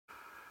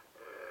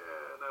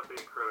be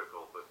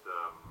critical, but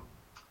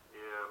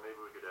yeah, maybe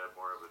we could have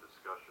more of a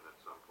discussion at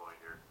some point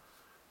here.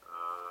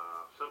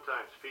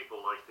 Sometimes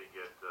people like to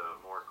get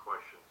more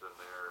questions in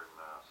there and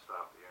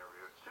stop the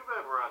interview. It's too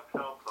bad we're on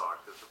Pell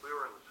Talk, because if we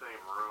were in the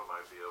same room,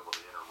 I'd be able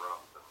to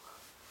interrupt and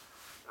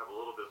have a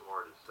little bit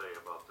more to say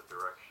about the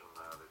direction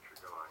that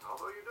you're going.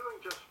 Although you're doing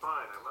just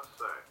fine, I must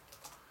say.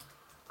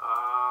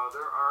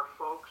 There are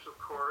folks, of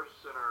course,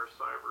 in our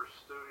cyber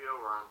studio.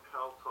 We're on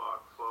Pell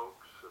Talk,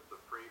 folks. It's a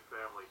free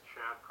family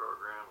chat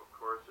program. Of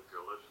course, if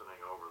you're listening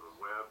over the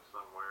web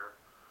somewhere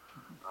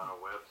on a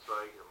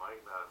website, you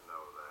might not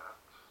know that.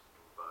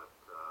 But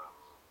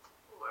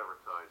we'll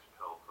advertise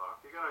Pell Talk.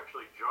 You can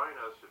actually join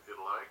us if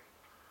you'd like.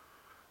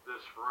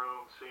 This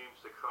room seems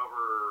to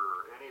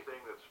cover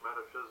anything that's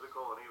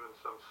metaphysical and even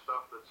some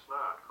stuff that's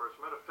not. Of course,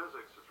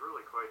 metaphysics is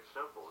really quite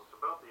simple. It's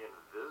about the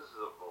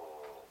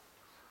invisible.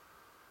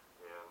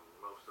 And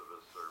most of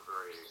us are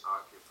very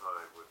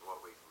occupied with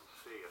what we can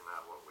see and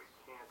not what we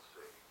can't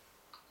see.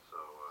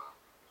 So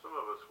some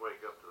of us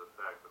wake up to the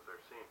fact that there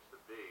seems to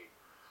be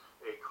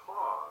a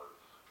cause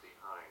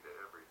behind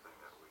everything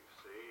that we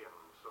see, and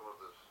some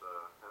of us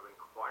have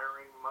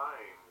inquiring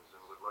minds and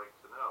would like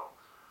to know.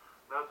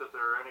 Not that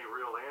there are any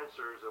real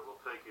answers that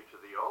will take you to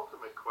the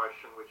ultimate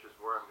question, which is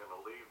where I'm going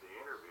to leave the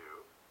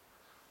interview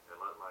and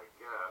let my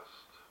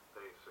guest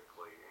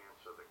basically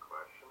answer the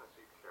question if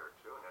he'd care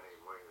to in any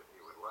way that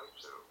he would like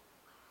to.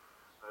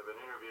 I've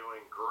been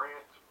interviewing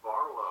Grant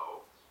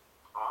Barlow,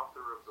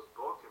 author of the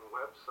book and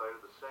website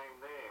of the same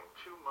name,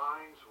 Two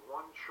Minds,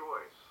 One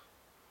Choice.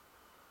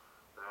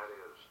 That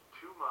is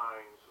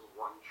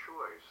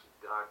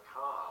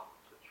twomindsOnechoice.com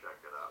to check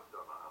it out.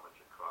 Don't know how much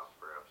it costs.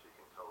 Perhaps you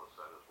can tell us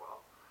that as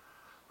well.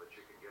 But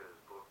you can get his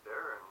book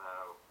there, and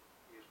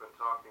he's been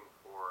talking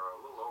for a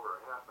little over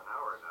half an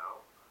hour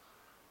now.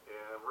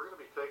 And we're going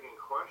to be taking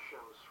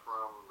questions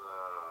from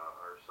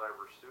our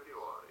cyber studio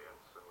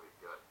audience, and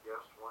we've got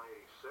guest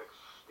 186,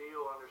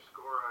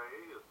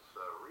 Steel_IE. It's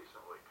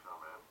recently come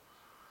in.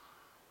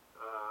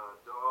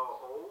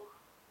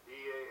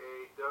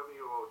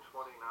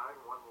 DAAWO29,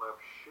 One Left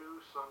Shoe,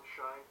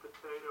 Sunshine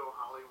Potato,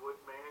 Hollywood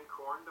Man,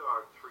 Corn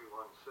Dog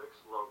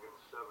 316, Logan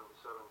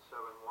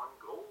 7771,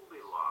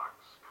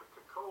 Goldilocks,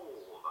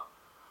 Cold,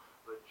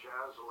 The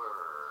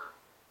Jazzler,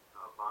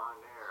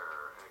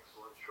 Bonaire,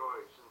 excellent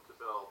choice,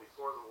 Intabel,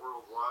 Before the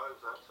World Was,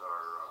 that's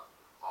our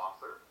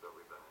author that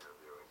we've been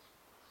interviewing.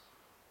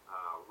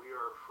 We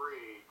Are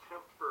Free,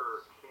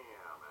 Temper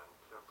Cam, and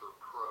Temper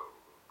Pro,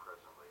 who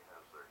presently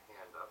has their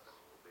hand up and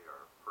will be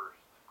our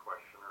first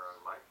questioner on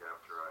mic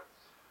after I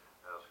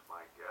ask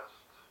my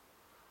guest,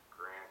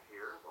 Grant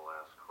here, the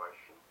last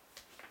question.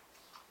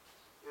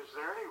 Is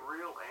there any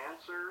real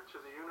answer to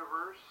the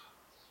universe,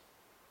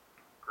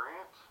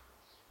 Grant?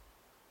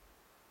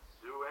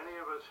 Do any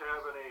of us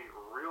have any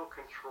real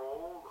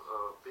control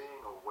of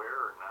being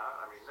aware or not?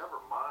 I mean, never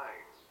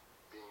mind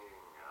being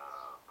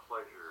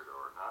pleasured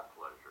or not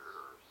pleasured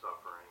or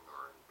suffering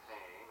or in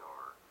pain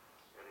or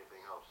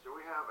anything else. Do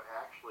we have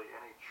actually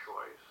any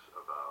choice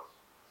about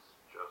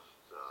just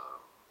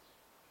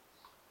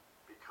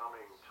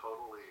becoming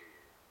totally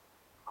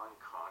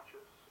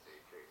unconscious,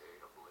 aka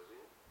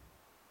oblivion?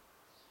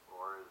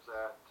 Or is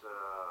that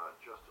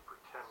just a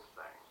pretend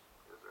thing?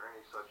 Is there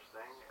any such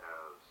thing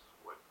as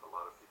what a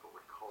lot of people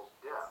would call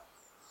death?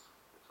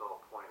 It's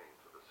all pointing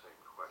to the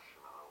same question,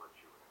 and I'll let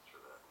you answer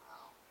that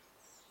now.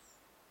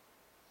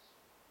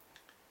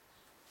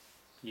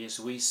 Yes,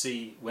 we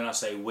see, when I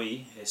say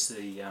we, it's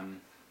the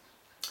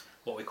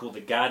what we call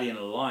the Guardian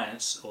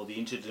Alliance, or the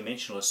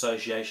Interdimensional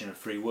Association of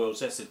Free Worlds.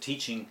 That's the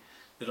teaching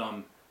that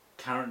I'm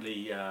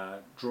currently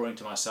drawing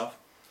to myself.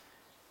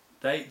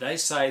 They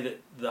say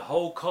that the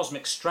whole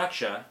cosmic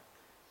structure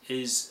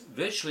is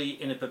virtually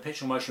in a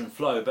perpetual motion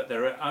flow, but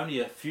there are only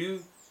a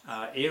few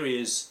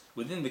areas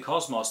within the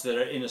cosmos that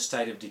are in a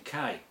state of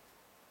decay.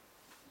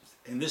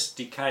 And this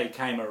decay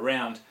came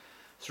around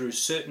through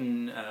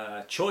certain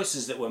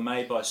choices that were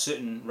made by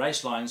certain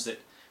race lines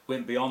that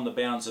went beyond the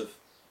bounds of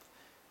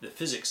the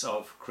physics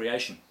of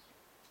creation.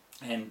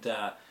 And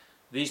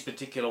these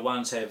particular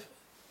ones have,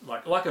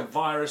 like a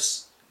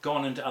virus,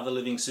 gone into other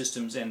living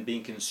systems and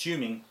been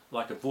consuming,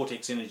 like a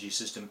vortex energy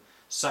system,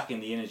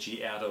 sucking the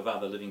energy out of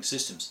other living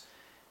systems.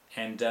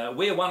 And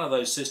we're one of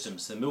those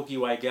systems. The Milky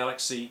Way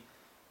galaxy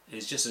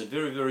is just a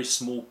very, very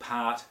small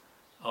part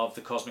of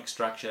the cosmic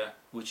structure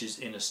which is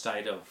in a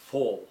state of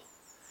fall.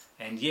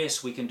 And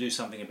yes, we can do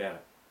something about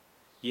it.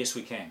 Yes,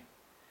 we can.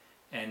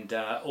 And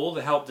all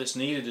the help that's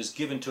needed is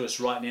given to us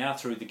right now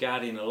through the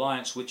Guardian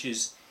Alliance, which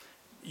is,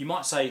 you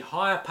might say,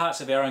 higher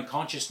parts of our own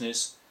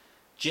consciousness,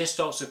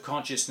 gestalt of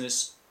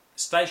consciousness,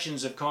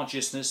 stations of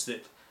consciousness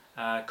that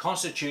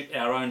constitute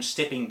our own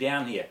stepping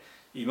down here.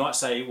 You might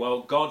say,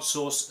 well, God's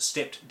source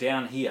stepped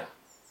down here,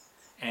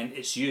 and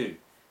it's you.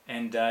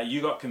 And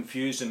you got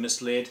confused and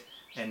misled,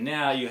 and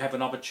now you have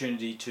an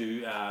opportunity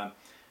to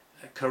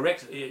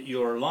correct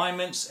your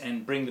alignments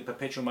and bring the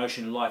perpetual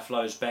motion life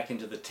flows back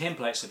into the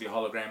templates of your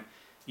hologram.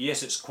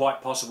 Yes, it's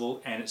quite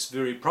possible, and it's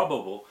very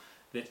probable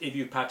that if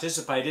you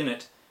participate in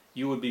it,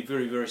 you would be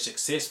very, very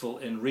successful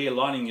in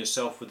realigning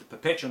yourself with the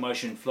perpetual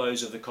motion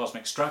flows of the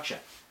cosmic structure.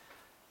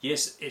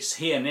 Yes, it's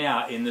here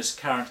now in this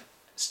current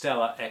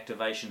stellar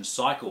activation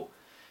cycle.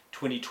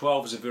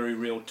 2012 is a very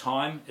real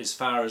time as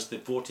far as the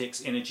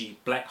vortex energy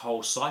black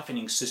hole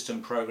siphoning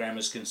system program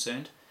is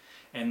concerned,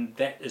 and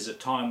that is a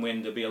time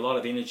when there'll be a lot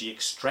of energy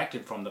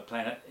extracted from the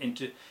planet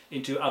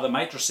into other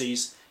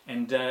matrices,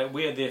 and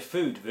we're their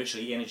food,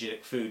 virtually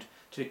energetic food,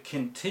 to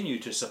continue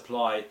to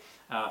supply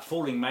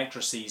falling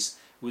matrices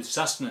with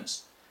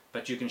sustenance.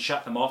 But you can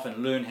shut them off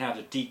and learn how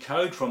to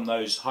decode from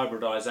those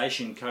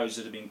hybridization codes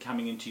that have been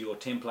coming into your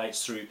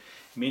templates through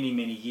many,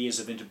 many years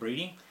of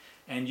interbreeding,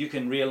 and you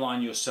can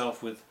realign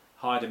yourself with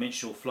high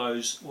dimensional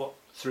flows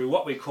through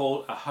what we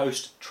call a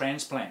host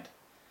transplant.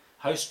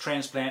 Host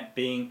transplant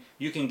being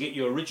you can get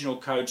your original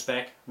codes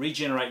back,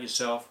 regenerate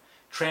yourself,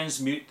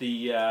 transmute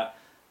the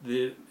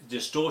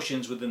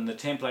distortions within the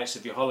templates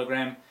of your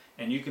hologram,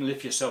 and you can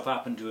lift yourself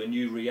up into a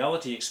new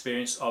reality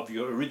experience of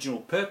your original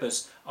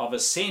purpose of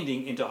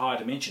ascending into higher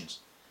dimensions.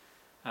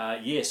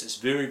 Yes, it's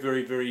very,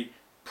 very, very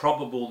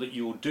probable that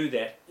you will do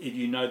that if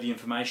you know the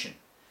information.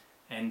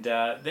 And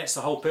that's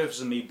the whole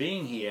purpose of me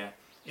being here,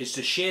 is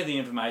to share the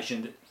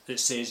information that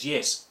says,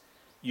 yes,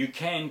 you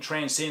can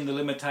transcend the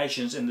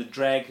limitations and the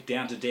drag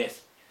down to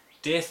death.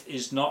 Death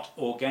is not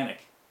organic.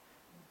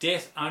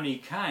 Death only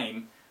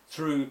came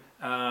through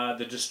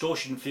the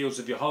distortion fields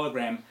of your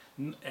hologram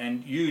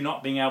and you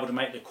not being able to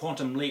make the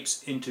quantum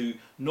leaps into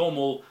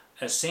normal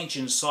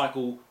ascension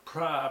cycle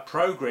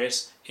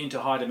progress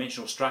into high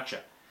dimensional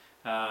structure.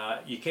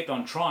 You kept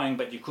on trying,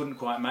 but you couldn't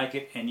quite make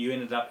it, and you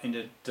ended up in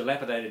a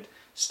dilapidated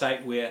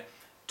state where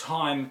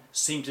time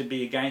seemed to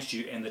be against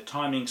you and the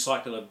timing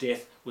cycle of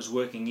death was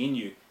working in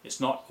you.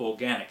 It's not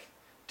organic.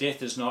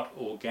 Death is not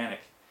organic.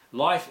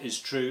 Life is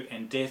true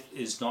and death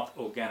is not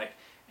organic.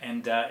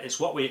 And it's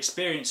what we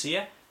experience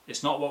here.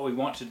 It's not what we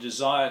want to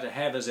desire to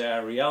have as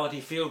our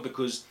reality field,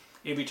 because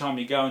every time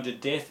you go into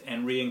death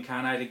and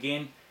reincarnate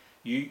again,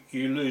 you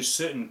lose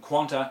certain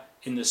quanta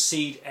in the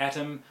seed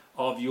atom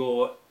of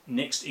your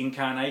next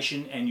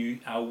incarnation, and you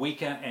are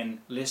weaker and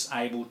less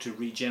able to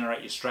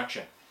regenerate your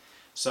structure.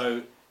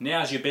 So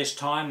now's your best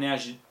time,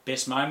 now's your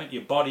best moment.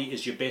 Your body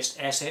is your best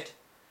asset.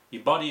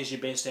 Your body is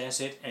your best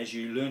asset as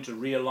you learn to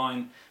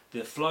realign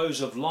the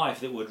flows of life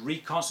that would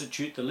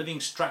reconstitute the living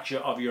structure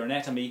of your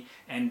anatomy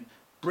and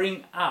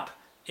bring up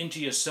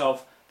into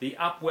yourself the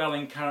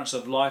upwelling currents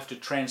of life to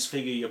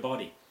transfigure your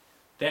body.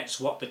 That's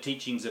what the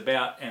teaching's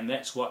about, and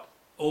that's what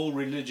all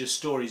religious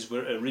stories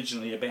were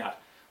originally about.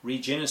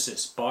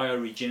 Regenesis,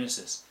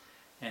 bioregenesis.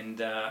 And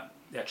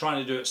they're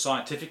trying to do it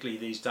scientifically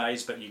these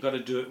days, but you've got to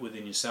do it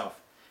within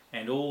yourself.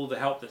 And all the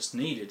help that's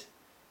needed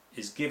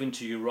is given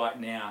to you right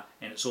now,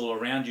 and it's all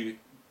around you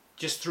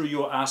just through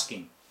your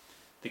asking.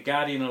 The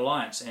Guardian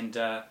Alliance, and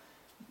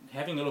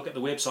having a look at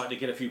the website to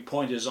get a few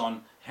pointers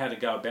on how to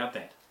go about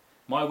that.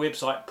 My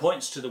website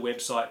points to the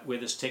website where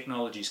this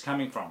technology is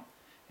coming from,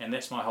 and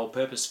that's my whole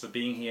purpose for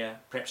being here,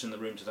 perhaps in the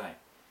room today.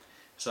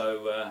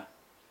 So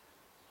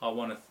I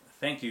want to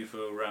thank you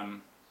for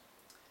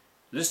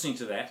listening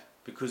to that,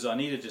 because I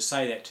needed to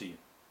say that to you,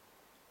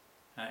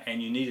 and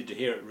you needed to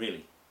hear it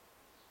really.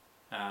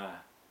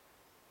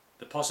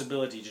 The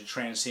possibility to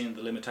transcend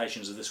the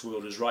limitations of this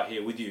world is right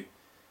here with you,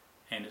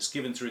 and it's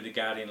given through the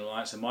Guardian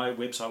Alliance, and my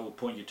website will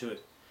point you to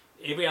it.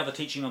 Every other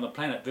teaching on the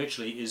planet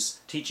virtually is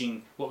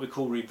teaching what we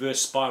call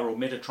reverse spiral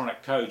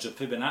metatronic codes, a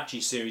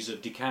Fibonacci series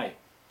of decay.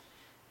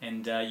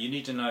 And you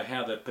need to know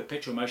how the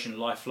perpetual motion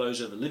life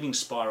flows of the living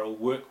spiral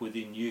work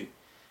within you,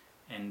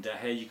 and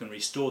how you can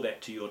restore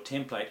that to your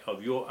template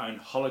of your own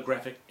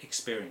holographic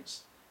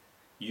experience.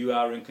 You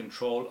are in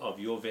control of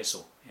your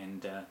vessel,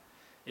 and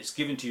it's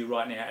given to you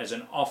right now as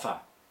an offer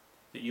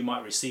that you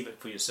might receive it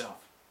for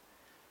yourself.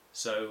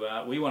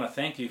 So we want to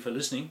thank you for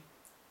listening,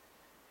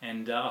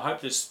 and I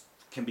hope this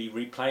can be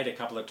replayed a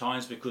couple of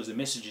times, because the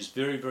message is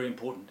very, very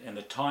important, and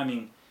the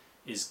timing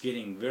is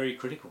getting very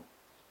critical.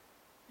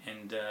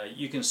 And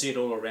you can see it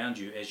all around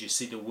you as you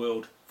see the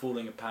world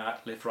falling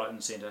apart left, right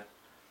and centre.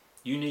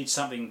 You need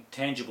something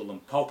tangible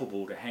and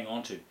palpable to hang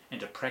on to and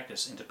to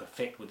practice and to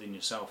perfect within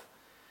yourself.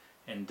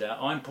 And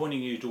I'm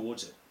pointing you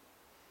towards it.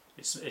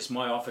 It's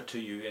my offer to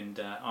you, and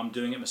I'm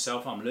doing it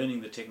myself. I'm learning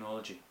the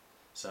technology.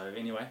 So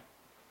anyway,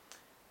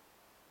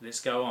 let's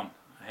go on.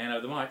 I hand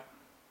over the mic.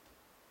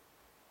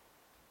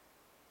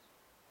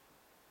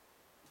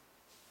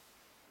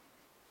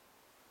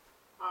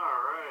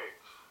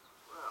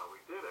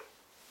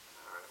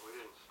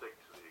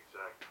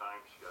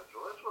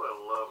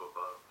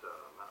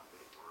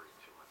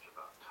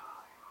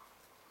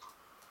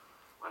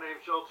 My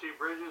name's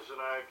Bridges, and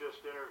I've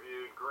just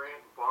interviewed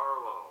Grant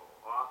Barlow,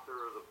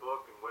 author of the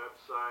book and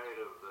website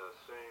of the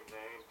same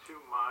name, Two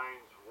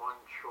Minds, One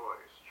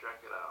Choice. Check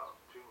it out,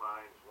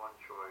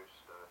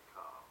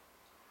 twomindsOneChoice.com.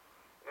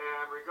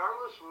 And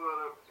regardless of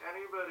what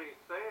anybody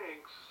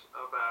thinks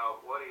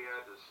about what he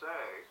had to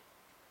say,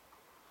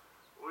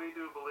 we we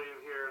do believe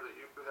here that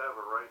you have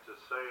a right to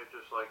say it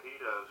just like he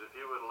does. If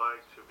you would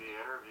like to be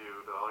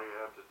interviewed, all you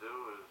have to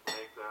do is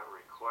make that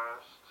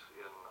request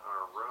in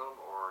our room,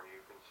 or you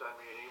can send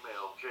me an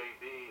email,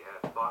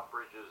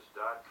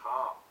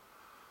 jb@thoughtbridges.com.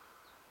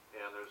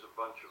 And there's a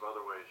bunch of other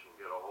ways you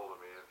can get a hold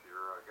of me if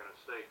you're going to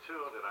stay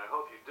tuned, and I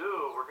hope you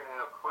do. We're going to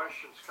have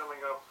questions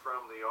coming up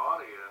from the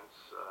audience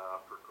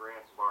for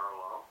Grant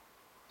Barlow,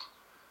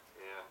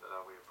 and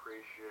we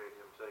appreciate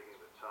him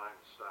taking the time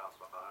to stop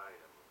by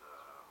and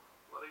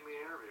letting me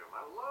interview him.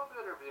 I love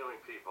interviewing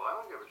people. I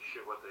don't give a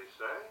shit what they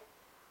say.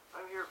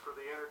 I'm here for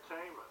the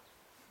entertainment,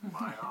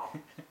 my own.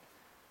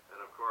 And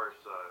of course,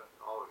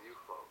 all of you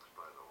folks,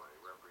 by the way,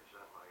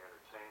 represent my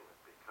entertainment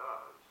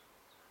because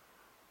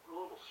I'm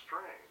a little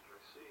strange. I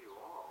see you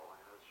all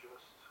as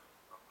just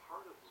a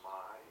part of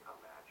my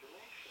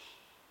imagination.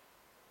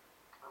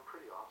 I'm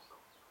pretty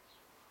awesome.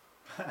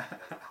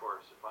 And of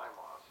course, if I'm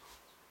awesome,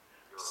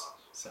 you're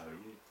awesome. So are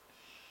you.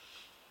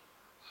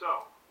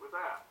 So, with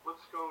that,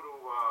 let's go to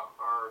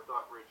our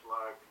ThoughtBridge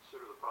Live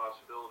Consider the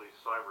Possibilities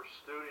Cyber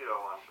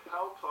Studio on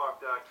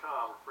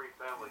PelTalk.com, a free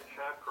family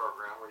chat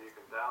program where you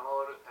can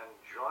download it and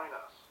join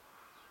us.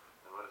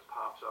 And when it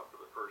pops up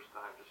for the first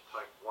time, just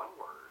type one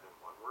word and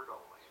one word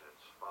only, and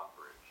it's ThoughtBridge,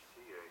 ThoughtBridge.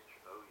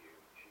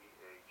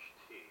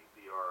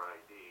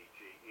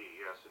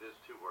 Yes, it is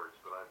two words,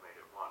 but I've made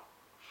it one.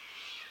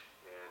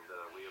 And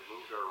we have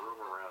moved our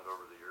room around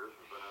over the years.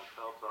 We've been on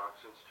PelTalk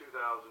since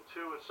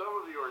 2002, and some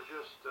of you are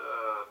just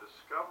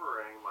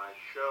discovering my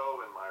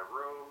show and my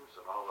rooms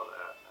and all of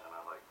that. And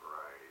I like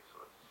variety,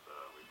 so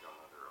we've gone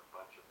under a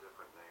bunch of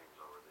different names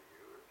over the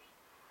years.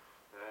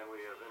 And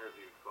we have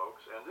interviewed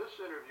folks. And this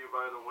interview,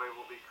 by the way,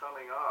 will be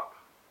coming up.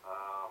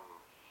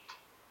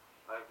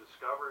 I've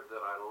discovered that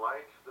I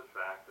like the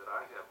fact that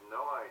I have no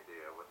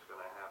idea what's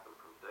going to happen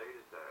from day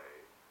to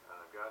day,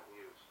 and I've gotten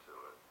used to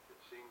it. It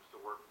seems to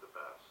work the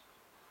best.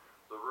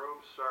 The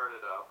room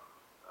started up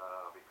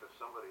because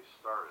somebody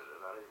started it.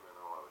 I didn't even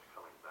know I was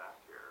coming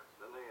back here.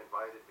 Then they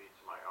invited me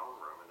to my own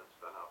room, and it's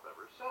been up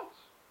ever since.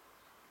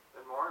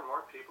 And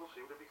more people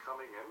seem to be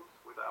coming in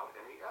without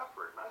any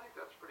effort, and I think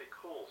that's pretty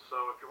cool.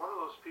 So if you're one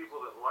of those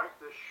people that like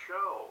this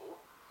show,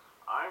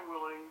 I'm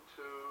willing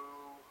to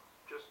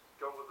just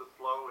go with the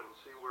flow and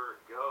see where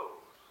it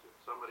goes. If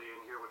somebody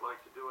in here would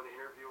like to do an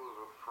interview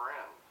with a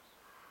friend,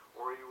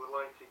 or you would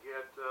like to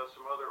get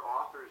some other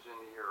authors in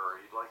here, or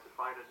you'd like to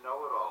find a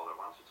know-it-all that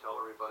wants to tell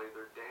everybody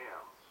their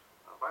dams.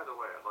 By the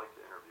way, I'd like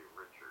to interview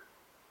Richard.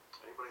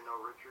 Anybody know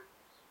Richard?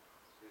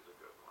 He's a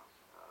good one.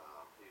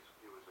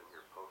 He was in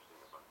here posting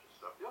a bunch of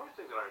stuff. The only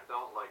thing that I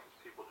don't like is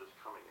people just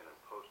coming in and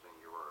posting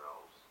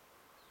URLs.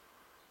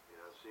 You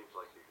know, it seems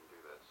like you can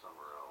do that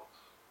somewhere else.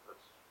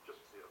 That's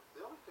just the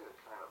only thing that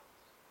kind of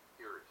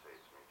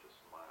irritates me, just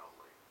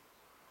mildly.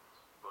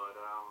 But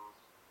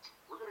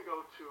we're going to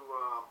go to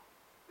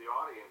the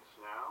audience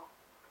now,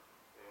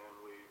 and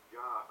we've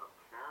got,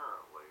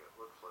 apparently, it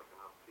looks like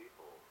enough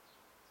people,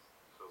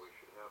 so we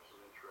should have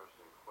some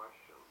interesting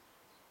questions.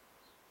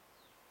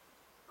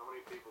 How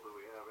many people do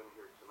we have in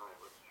here tonight?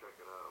 Let's check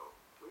it out.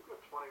 We've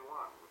got 21,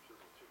 which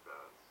isn't too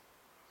bad.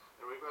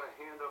 And we've got a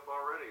hand up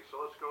already, so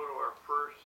let's go to our first